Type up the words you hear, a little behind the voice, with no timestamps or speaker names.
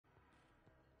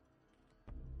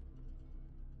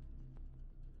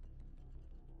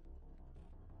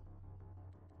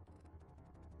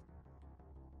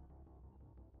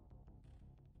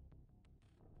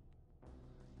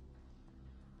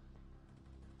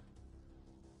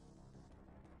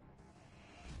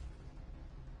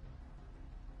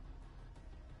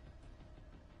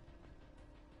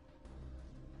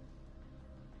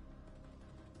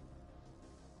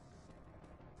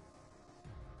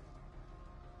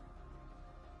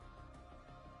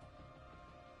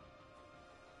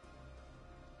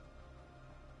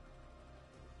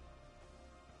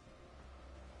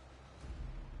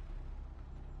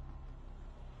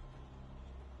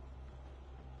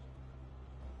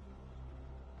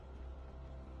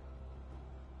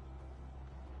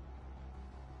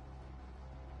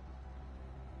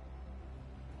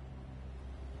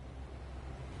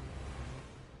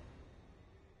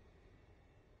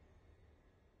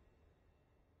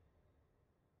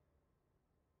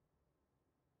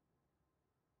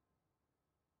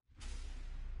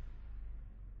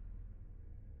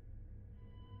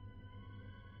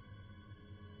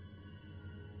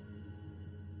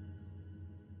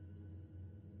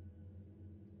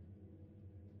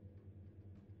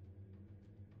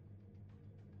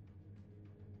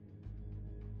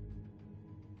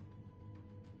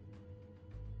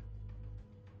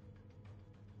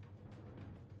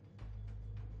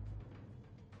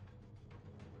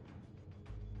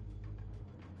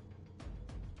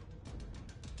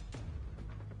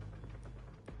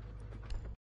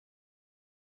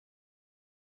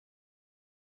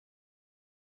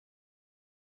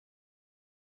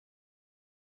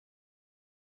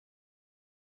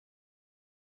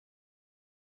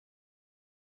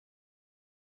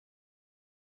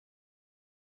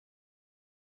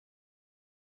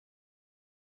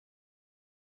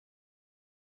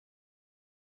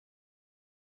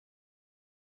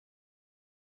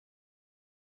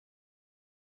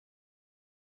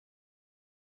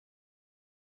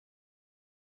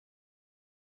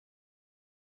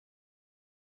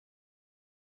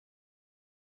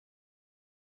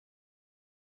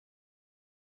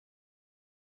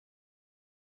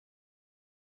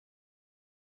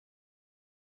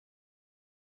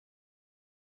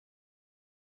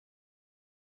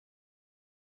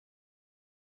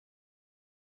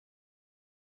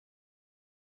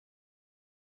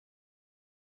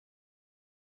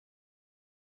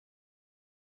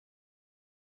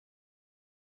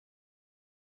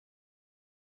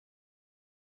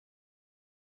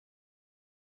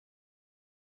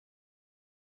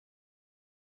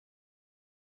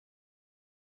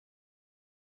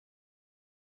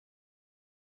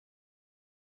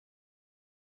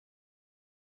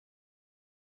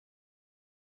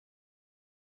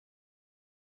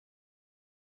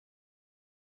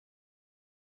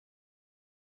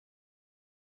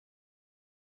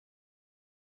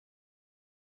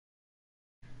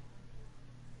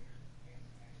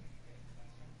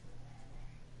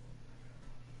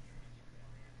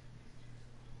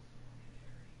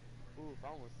Oof, I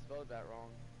almost spelled that wrong.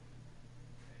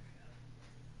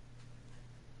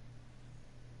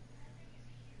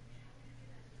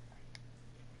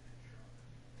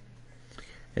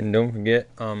 And don't forget,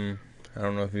 I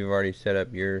don't know if you've already set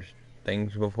up your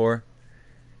things before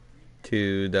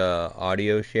to the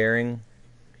audio sharing.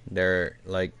 They're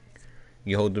like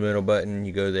you hold the middle button,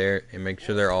 you go there, and make sure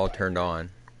Well, they're all no, turned on.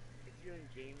 if you're in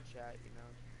game chat, you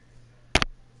know.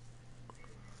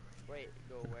 Wait,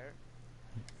 go where?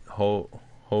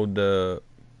 Hold the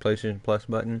PlayStation Plus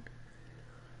button,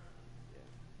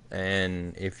 Yeah.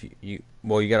 and if you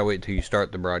gotta wait till you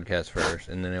start the broadcast first,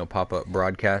 and then it'll pop up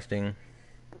broadcasting,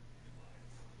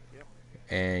 Yep.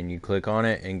 and you click on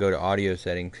it and go to audio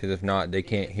settings. Because if not, they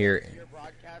can't It hear says it. your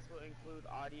broadcast will include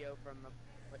audio from the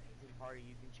PlayStation Party.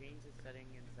 You can change the setting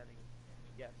in settings.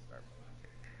 Yes, start.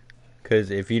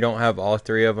 Because if you don't have all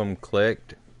three of them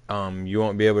clicked, you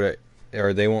won't be able to,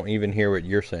 or they won't even hear what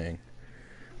you're saying.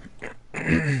 Let's see how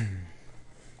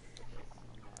this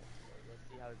goes. Let's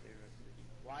see how this internet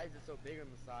is. Why is it so big on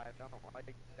the side? I don't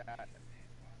like that.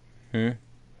 Hmm.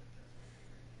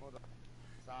 Hold on.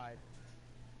 Side.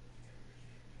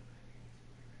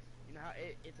 You know how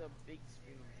it's a big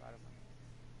screen on the side of my.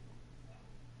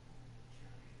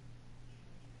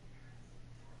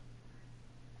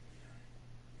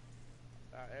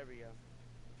 There we go.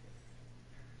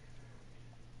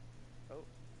 Oh,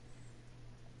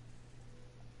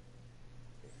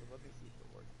 okay. So let me see if it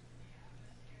works.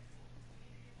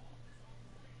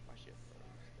 My shit froze.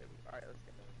 There we go. All right, let's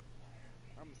go.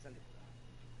 I'm gonna send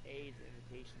A's an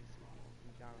invitation, see if he wants to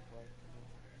come down and play. You know?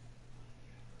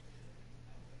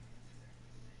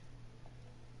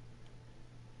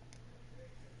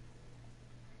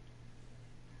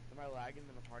 Am I lagging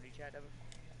in the party chat, Evan?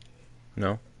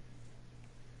 No.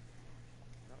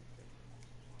 No. Okay.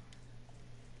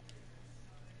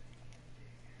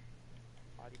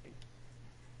 Audio.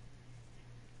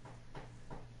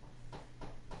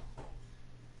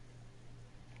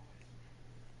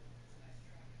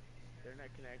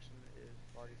 Internet connection is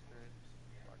party's current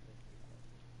broadcast.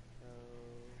 No.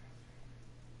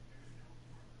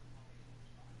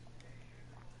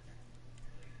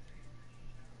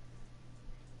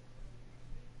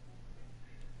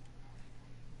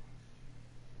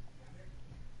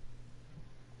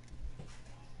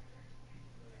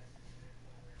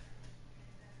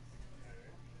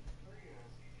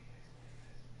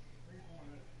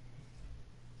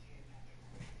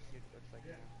 See what it looks like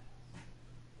now.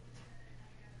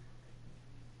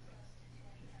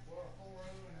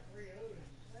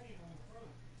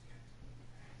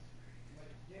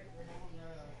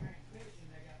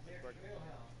 It's working.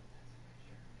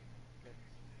 Okay.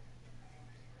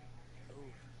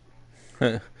 Oof.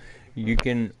 Looking for You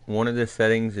can. One of the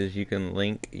settings is you can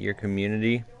link your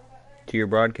community to your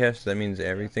broadcast. That means yeah.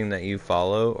 everything that you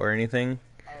follow or anything.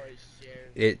 Oh, it shares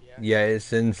it. It Yeah. yeah, it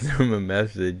sends them a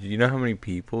message. You know how many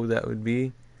people that would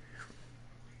be?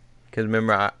 Because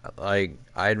remember, I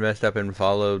had messed up and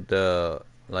followed the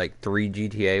like three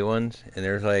GTA ones, and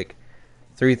there's like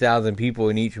 3,000 people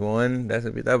in each one.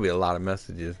 That'd be a lot of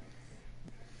messages.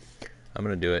 I'm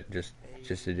gonna do it just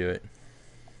to do A. it.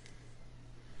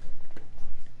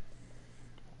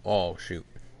 Oh shoot!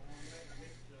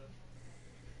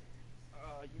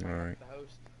 You All might have right, to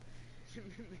host.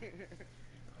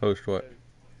 host what?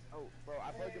 Cause bro,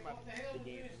 I plugged in the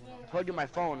game. Hold on. Plugged in my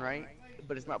phone, right?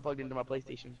 But it's not plugged into my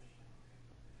PlayStation.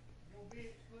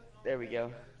 There we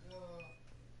go.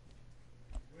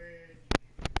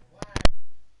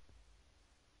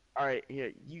 All right,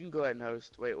 here you can go ahead and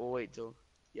host. Wait, we'll wait till.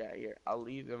 Yeah, here I'll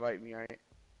leave. Invite me. All right.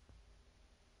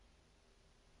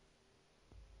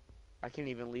 I can't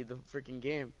even leave the freaking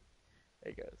game.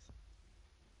 There it goes.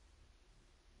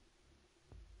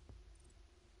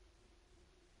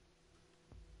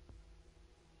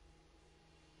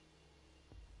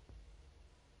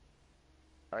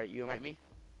 All right, you invite me.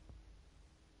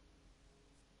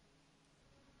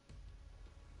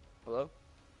 Hello,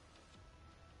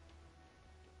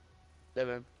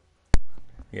 Devin.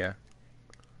 Yeah,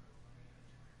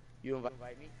 You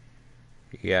invite me.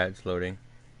 yeah, it's loading.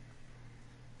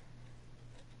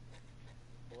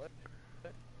 What?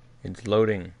 It's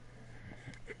loading.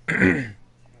 No, you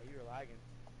were lagging.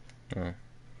 Oh.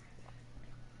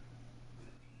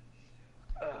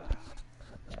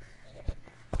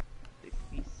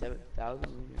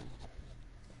 67,000.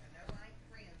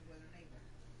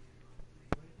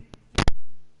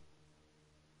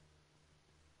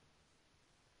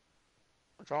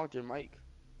 What's wrong with your mic?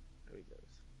 There he goes.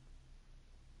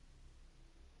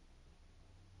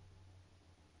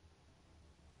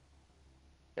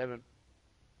 Devin.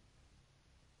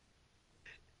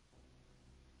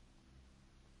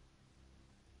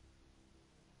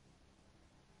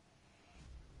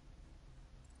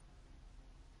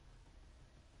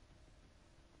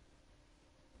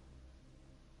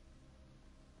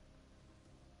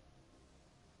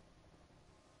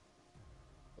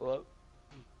 Hello?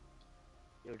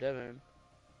 Yo, Devin.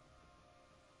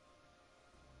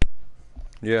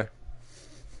 Yeah.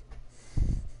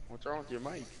 What's wrong with your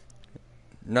mic?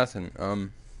 Nothing.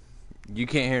 You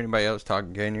can't hear anybody else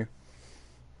talking, can you?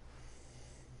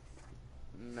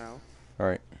 No.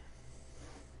 Alright.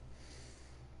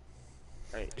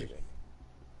 Right.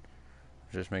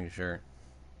 Just making sure.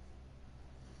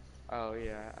 Oh,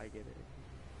 yeah, I get it.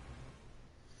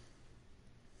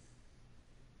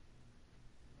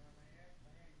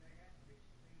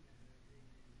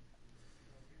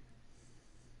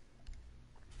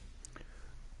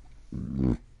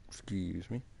 Excuse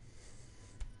me.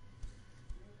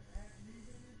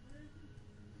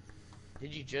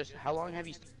 Did you just, how long have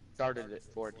you started it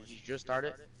for? Did you just start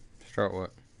it? Start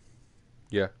what?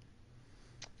 Yeah.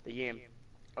 The game.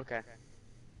 Okay.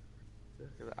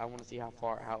 'Cause I want to see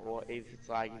well, if it's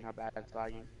lagging, how bad it's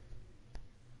lagging.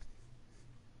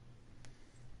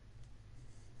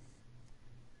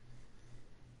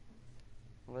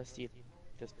 Let's see if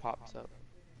this pops up.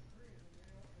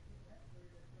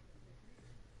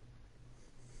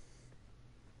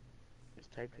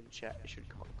 Just type in chat, it should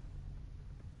call.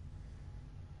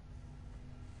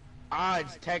 Ah,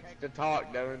 it's text to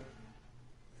talk, Devin.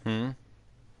 Hmm?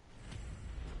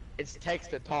 It's text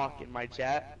to talk in my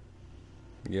chat.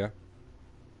 Yeah.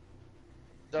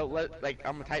 So I'm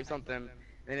gonna type something,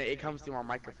 and it comes through my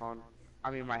microphone.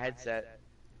 I mean my headset.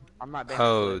 I'm not banning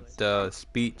Oh, Blitz. the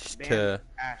speech Ban to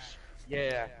Ash.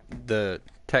 Yeah, the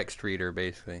text reader,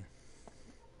 basically.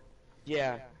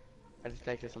 yeah. I just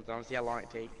texted something. I want to see how long it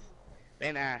takes.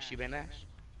 Ban Ash. You ban Ash?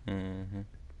 Mm-hmm.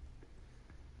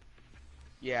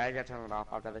 Yeah, I gotta turn it off.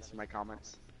 I've gotta see my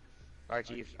comments. Sorry,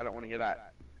 Chief. I don't want to hear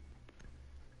that.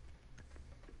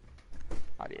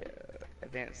 Audio.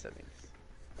 Advanced settings.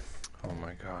 Oh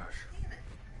my gosh.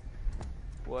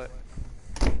 What?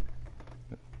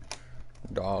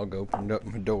 Dog opened up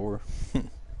my door.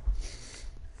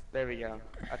 There we go.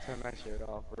 I turned that shit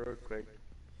off real quick.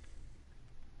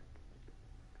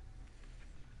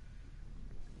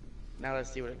 Now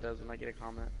let's see what it does when I get a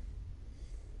comment.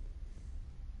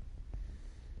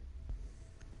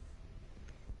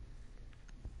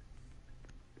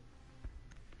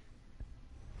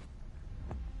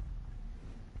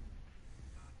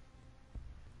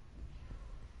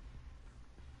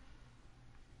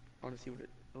 I want to see what it.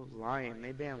 Oh, Lion.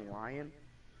 They banned Lion.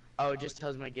 Oh, it just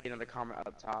tells me I get another comment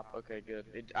up top. Okay, good.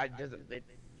 I doesn't.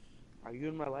 Are you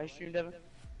in my live stream, Devin?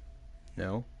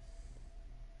 No.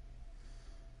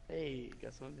 Hey,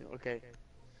 got something. Okay.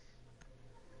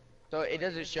 So it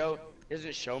doesn't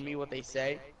show me what they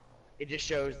say. It just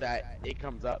shows that it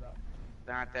comes up.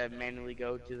 I have to manually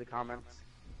go to the comments.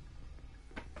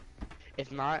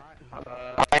 If not,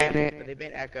 ban it. But they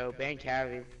ban Echo, ban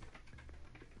Cavi.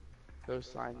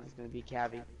 Ghost Line is gonna be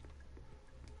Cavi.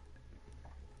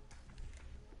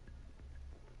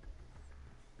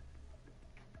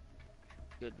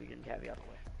 Good, we get Cavi out of the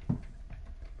way.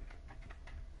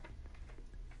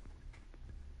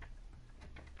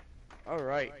 All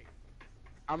right.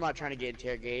 I'm not trying to get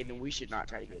interrogated, and we should not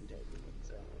try to get interrogated.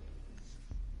 So,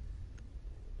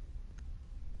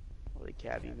 what the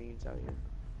Cavi means out here.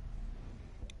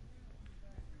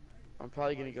 I'm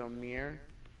probably gonna go Mir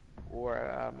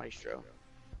or Maestro.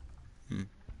 Hmm.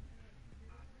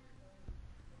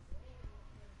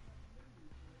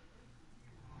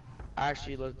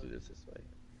 Actually, let's do this way.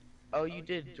 Oh, you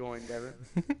did join, Devin.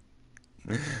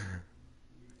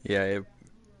 Yeah,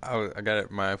 I got it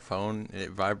on my phone and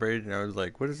it vibrated and I was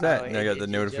like, what is Oh, that? And I got the it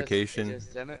notification.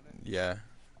 just sent it. Yeah,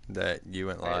 that you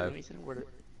went Alright, let live. me send word.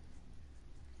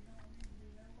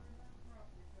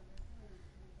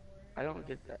 I don't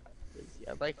get that.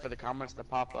 I'd like for the comments to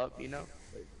pop up, you know,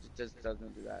 but it just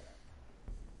doesn't do that.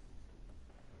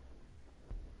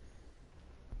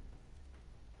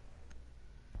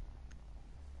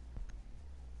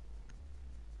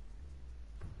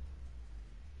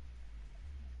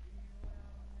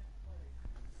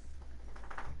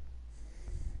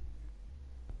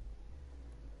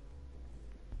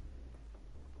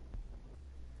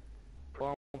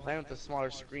 Well, I'm playing with a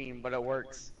smaller screen, but it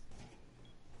works.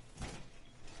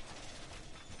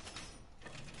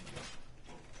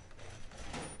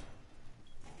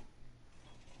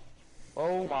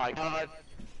 Oh my god.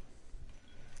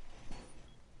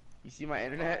 You see my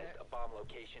internet?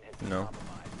 No.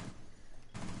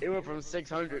 It went from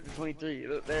 600 to 23.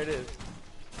 Look, there it is.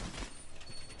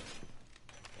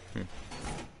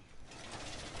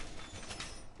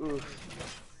 Oof.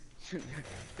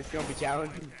 It's gonna be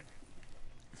challenging.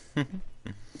 10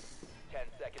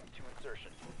 seconds to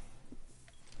insertion.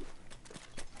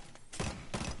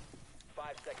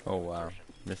 5 seconds Oh to wow, insertion.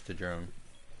 missed the drone.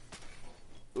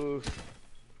 Oof.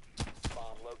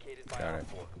 Bomb located by Got Op it.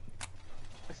 4.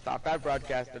 Stop that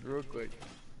broadcasting real quick.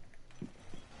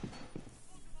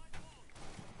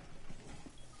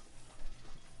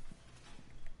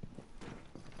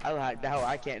 I like no,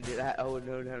 I can't do that. Oh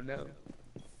no no no.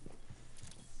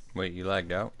 Wait, you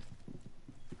lagged out?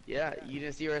 Yeah, you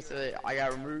didn't see where I said I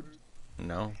got removed?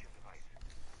 No.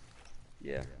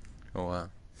 Yeah. Oh wow.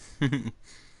 Dude,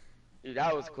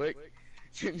 that was quick.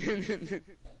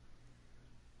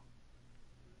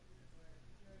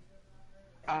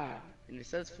 Ah, and it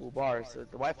says full bar, so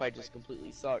the Wi-Fi just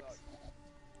completely sucks.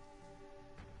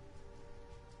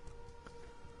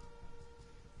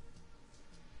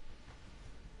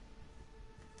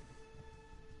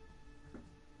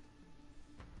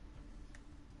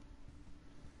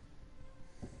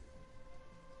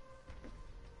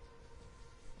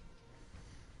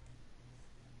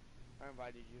 I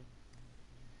invited you.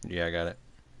 Yeah, I got it.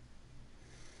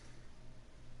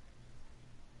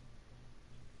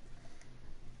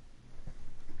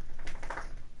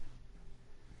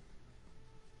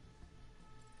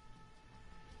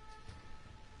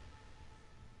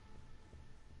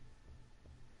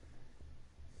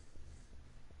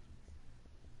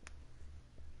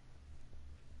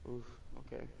 Oof,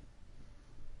 okay.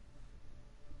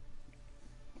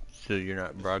 So you're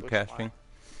not broadcasting?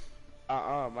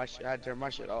 My shit, I turned my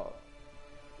shit off.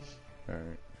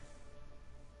 Alright.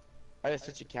 I just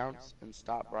switch accounts and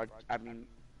stop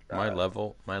My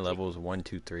level is 1,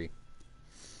 2, 3.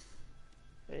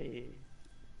 Hey.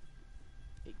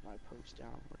 Take my post down.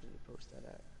 Where did I post that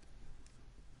at?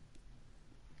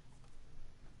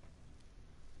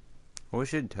 We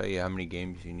should tell you how many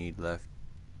games you need left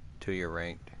till you're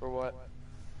ranked. For what?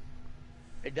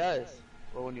 It does.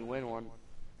 Well, when you win one.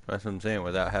 That's what I'm saying,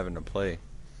 without having to play.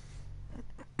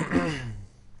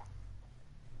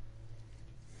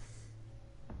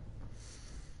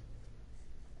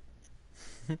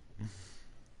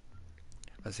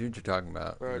 I see what you're talking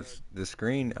about. Bro, The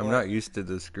screen, I'm what? not used to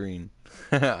the screen.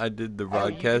 I did the Oh,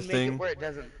 broadcasting.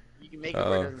 you can make it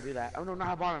where it doesn't do that. Oh no, not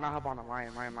hop on it, not hop on it. Lying.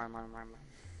 Oof,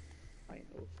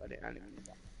 I didn't mean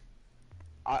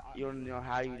that. You wanna know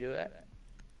how you do it?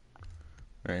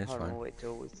 Alright, it's Hold on, fine. wait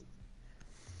till we.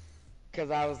 Cause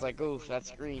I was like, oof, that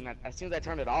screen. As soon as I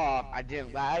turned it off, I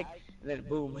didn't lag, and then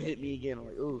boom, hit me again. I'm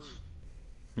like, oof.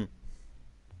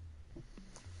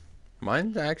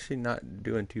 Mine's actually not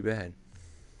doing too bad.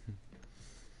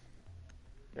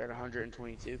 You're at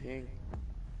 122 ping.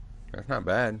 That's not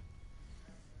bad.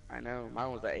 I know,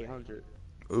 mine was at 800.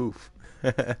 Oof.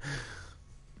 I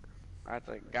was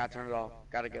like, gotta turn it off.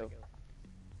 Gotta go.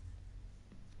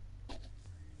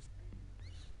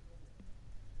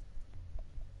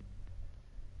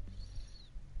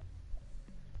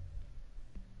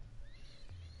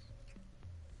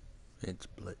 It's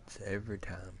Blitz every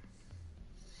time.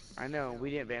 I know, we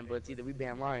didn't ban Blitz either. We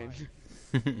banned Lion.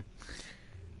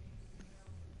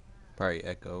 Probably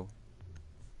Echo.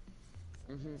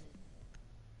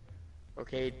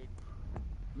 Okay.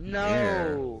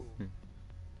 No. Yeah.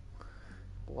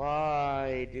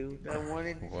 Why, dude? I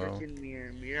wanted Well. freaking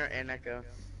Mirror and Echo.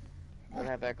 I'd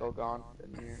have Echo gone.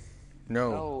 Then Mirror.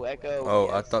 No. No, Echo. Oh,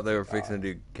 I yes, thought they were good fixing God.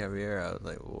 to do Caviar. I was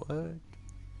like, what?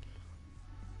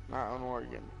 Not on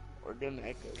Oregon. Oregon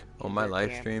Echo. On my They're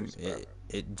live stream, campers, bro.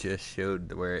 it just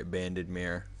showed where it banded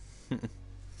Mirror.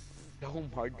 Oh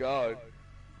my God.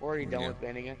 We're already done Yeah. with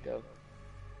banning Echo.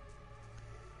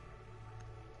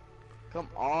 Come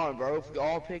on, bro. If we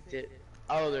all picked it.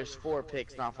 Oh, there's 4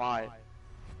 picks, not 5.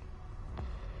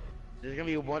 There's gonna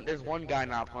be one. There's one guy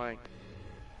not playing.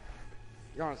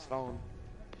 He's on his phone.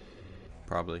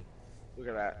 Probably. Look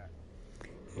at that.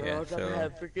 Yeah, Bro, so...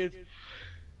 have freaking...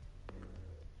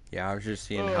 Yeah, I was just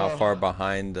seeing how far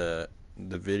behind the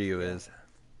video is.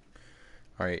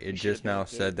 Alright, it We just should've now been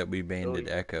said that we banded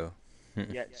Really? Echo.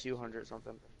 Yeah, 200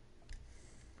 something.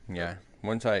 Yeah,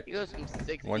 once I... He goes from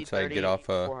 60, Once I 30, get off,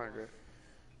 400.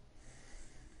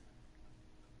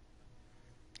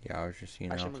 Yeah, I was just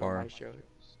seeing I how should look at far... my show.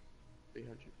 It's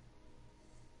 300.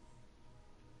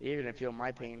 You're gonna feel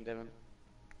my pain, Devin.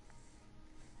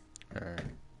 Alright.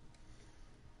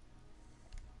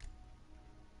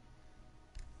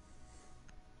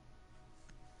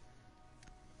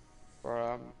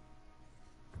 Bro,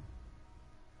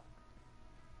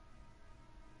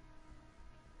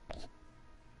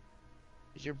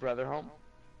 is your brother home?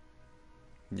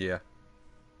 Yeah.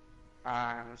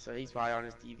 So he's probably on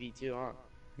his TV too, huh?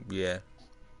 Yeah.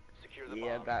 Secure the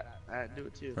Yeah, bomb. that do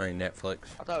it too. Alright, Netflix.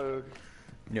 I thought it would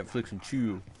Netflix and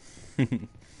chill.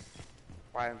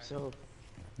 by himself.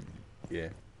 Yeah.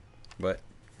 But,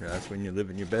 you know, that's when you're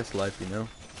living your best life, you know?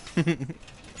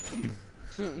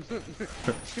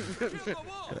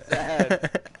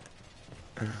 Sad.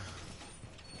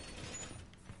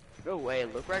 No way,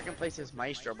 look where I can place this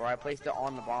maestro, bro. I placed it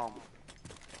on the bomb.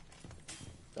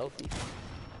 Selfie.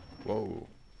 Whoa.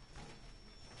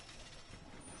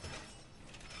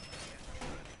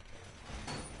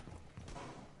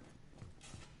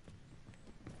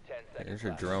 10 seconds There's a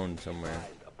left. drone somewhere.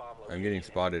 Advised, a bomb I'm location getting is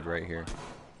spotted right here.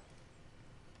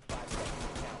 5 seconds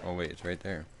counting. Oh wait, it's right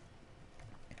there.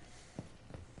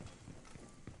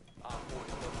 Op 4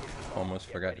 is located the bomb. Almost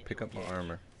Get forgot ready to pick up my engage.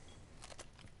 armor.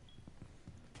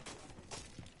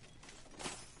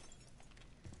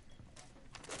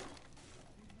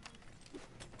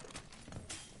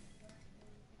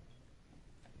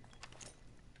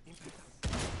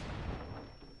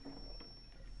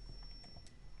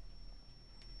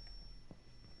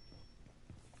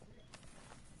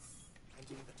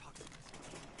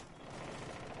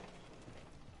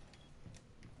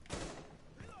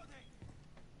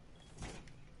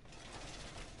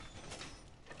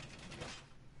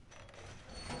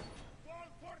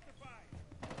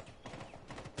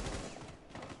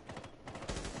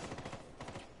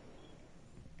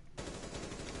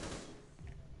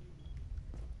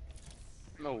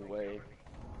 No way.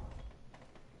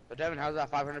 But Devin, how's that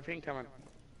 500 ping coming?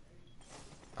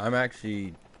 I'm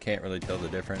actually can't really tell the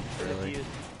difference really.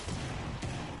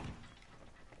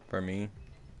 For me,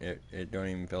 it don't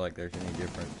even feel like there's any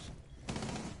difference.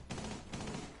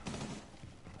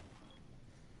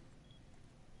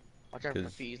 Watch out for the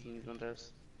 'Cause- fees in these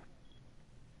windows.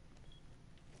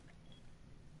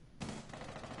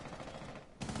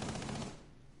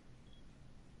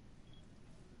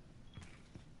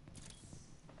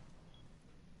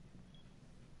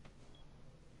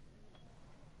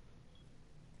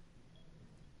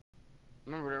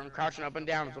 Remember, crouching up and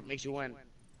down is what makes you win.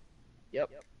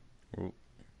 Yep. Ooh.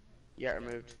 Yeah,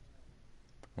 removed.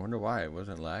 I wonder why it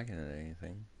wasn't lagging at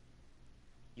anything.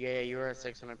 Yeah, you were at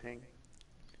 600 ping.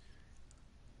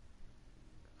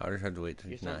 I'll just have to wait till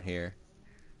You he's not saw- here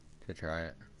to try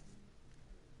it.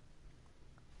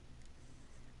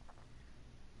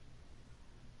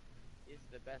 It's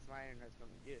the best my internet's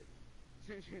gonna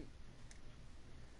get.